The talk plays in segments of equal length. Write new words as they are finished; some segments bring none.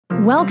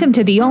Welcome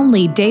to the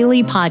only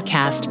daily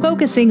podcast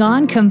focusing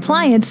on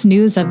compliance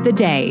news of the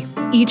day.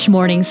 Each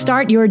morning,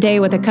 start your day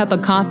with a cup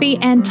of coffee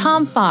and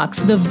Tom Fox,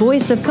 the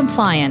voice of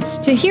compliance,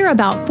 to hear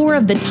about 4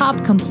 of the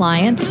top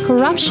compliance,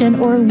 corruption,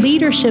 or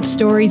leadership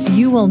stories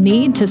you will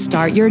need to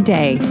start your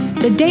day.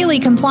 The Daily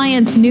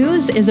Compliance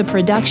News is a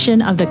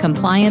production of the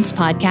Compliance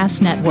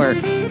Podcast Network.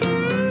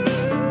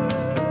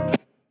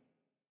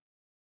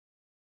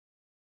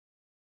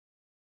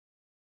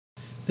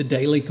 The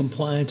Daily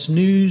Compliance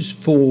News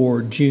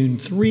for June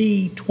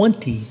 3,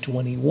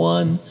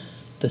 2021,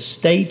 the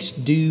States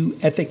Do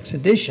Ethics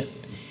Edition.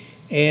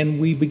 And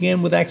we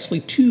begin with actually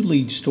 2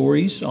 lead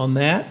stories on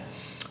that.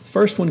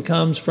 First one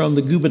comes from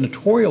the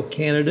gubernatorial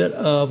candidate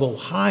of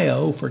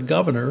Ohio for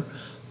governor.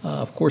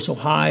 Of course,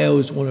 Ohio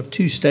is one of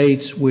 2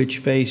 states which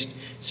faced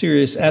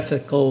serious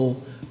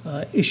ethical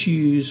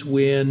issues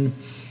when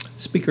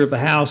Speaker of the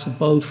House of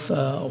both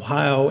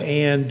Ohio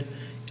and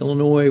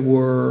Illinois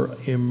were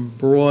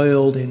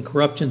embroiled in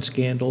corruption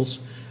scandals.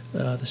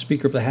 The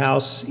Speaker of the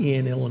House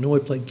in Illinois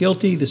pled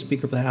guilty. The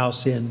Speaker of the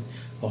House in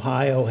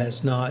Ohio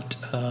has not,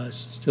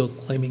 still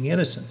claiming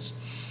innocence.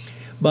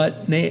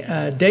 But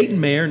Dayton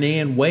Mayor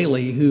Nan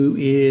Whaley, who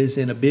is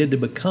in a bid to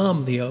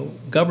become the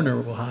governor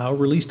of Ohio,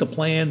 released a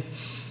plan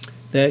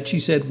that she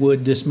said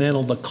would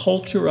dismantle the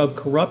culture of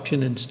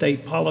corruption in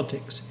state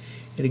politics.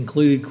 It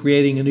included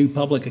creating a new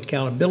public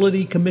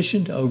accountability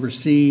commission to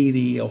oversee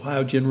the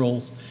Ohio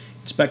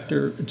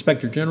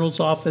Inspector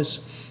General's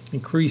office,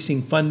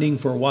 increasing funding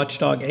for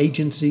watchdog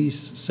agencies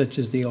such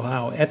as the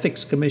Ohio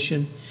Ethics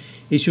Commission,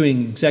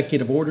 issuing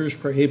executive orders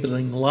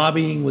prohibiting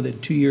lobbying within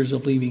 2 years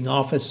of leaving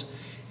office,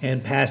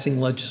 and passing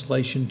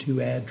legislation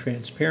to add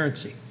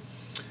transparency.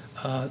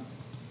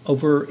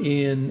 Over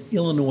in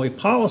Illinois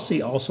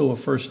policy, also a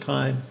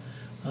first-time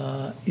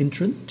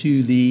entrant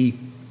to the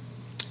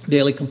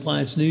Daily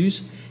Compliance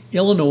News,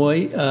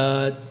 Illinois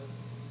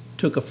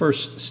took a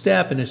first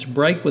step in its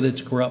break with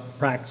its corrupt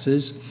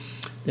practices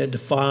that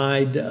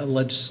defied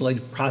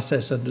legislative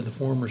process under the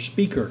former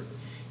speaker.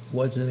 It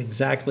wasn't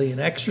exactly an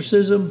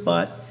exorcism,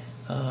 but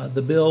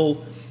the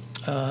bill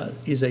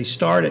is a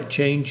start at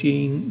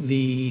changing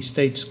the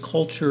state's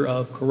culture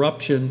of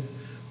corruption,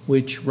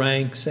 which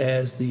ranks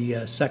as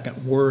the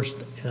second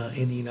worst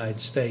in the United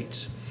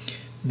States.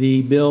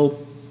 The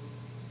bill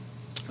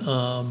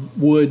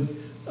would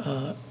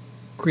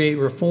create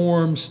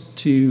reforms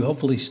to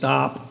hopefully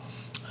stop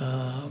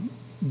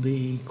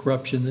the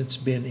corruption that's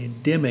been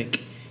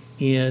endemic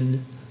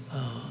in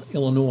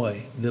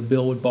Illinois. The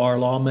bill would bar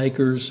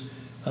lawmakers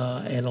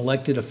and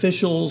elected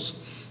officials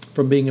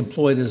from being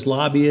employed as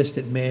lobbyists.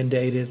 It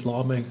mandated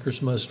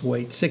lawmakers must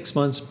wait 6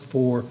 months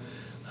before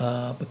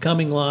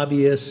becoming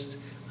lobbyists.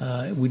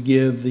 It would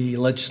give the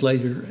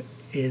legislative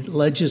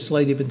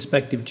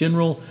inspector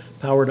general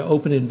power to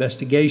open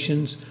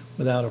investigations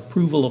without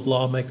approval of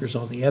lawmakers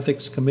on the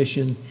Ethics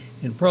Commission,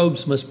 and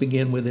probes must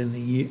begin within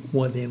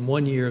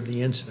 1 year of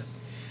the incident.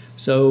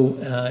 So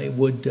it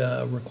would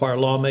require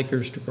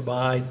lawmakers to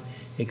provide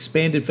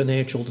expanded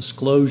financial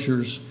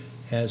disclosures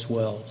as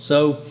well.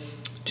 So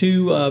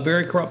 2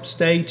 very corrupt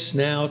states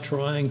now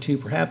trying to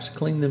perhaps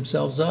clean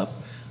themselves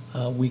up.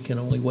 We can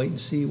only wait and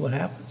see what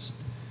happens.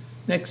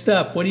 Next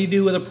up, what do you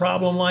do with a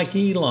problem like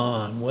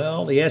Elon?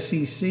 Well, the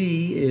SEC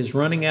is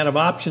running out of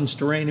options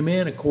to rein him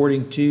in,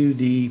 according to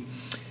the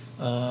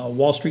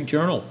Wall Street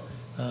Journal.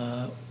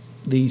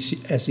 The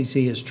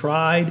SEC has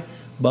tried,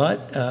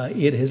 but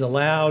it has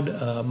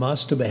allowed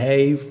Musk to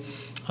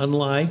behave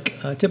unlike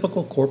a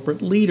typical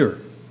corporate leader.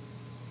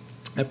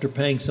 After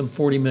paying some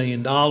 $40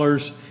 million,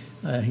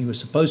 he was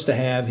supposed to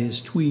have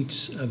his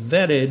tweets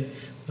vetted,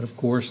 but of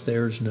course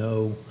there's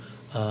no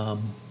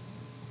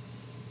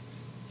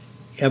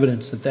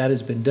evidence that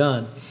has been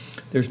done.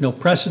 There's no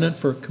precedent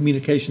for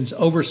communications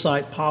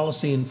oversight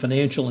policy and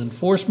financial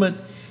enforcement,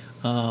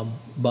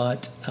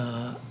 but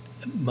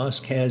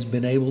Musk has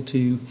been able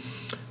to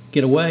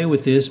get away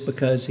with this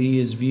because he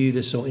is viewed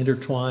as so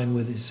intertwined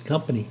with his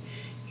company.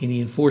 Any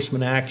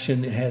enforcement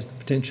action has the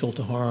potential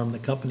to harm the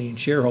company and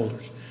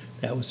shareholders.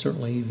 That was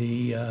certainly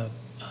the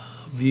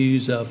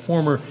views of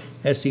former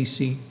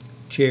SEC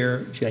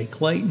Chair Jay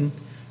Clayton,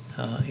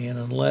 and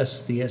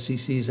unless the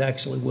SEC is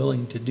actually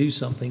willing to do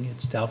something,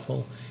 it's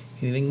doubtful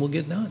anything will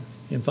get done.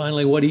 And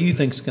finally, what do you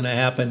think is going to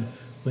happen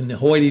when the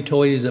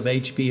hoity-toities of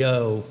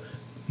HBO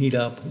meet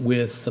up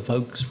with the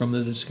folks from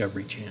the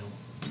Discovery Channel?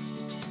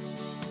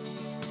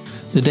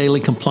 The Daily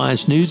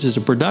Compliance News is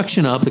a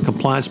production of the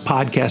Compliance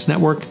Podcast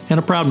Network and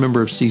a proud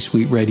member of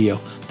C-Suite Radio.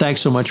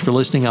 Thanks so much for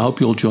listening. I hope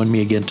you'll join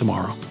me again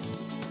tomorrow.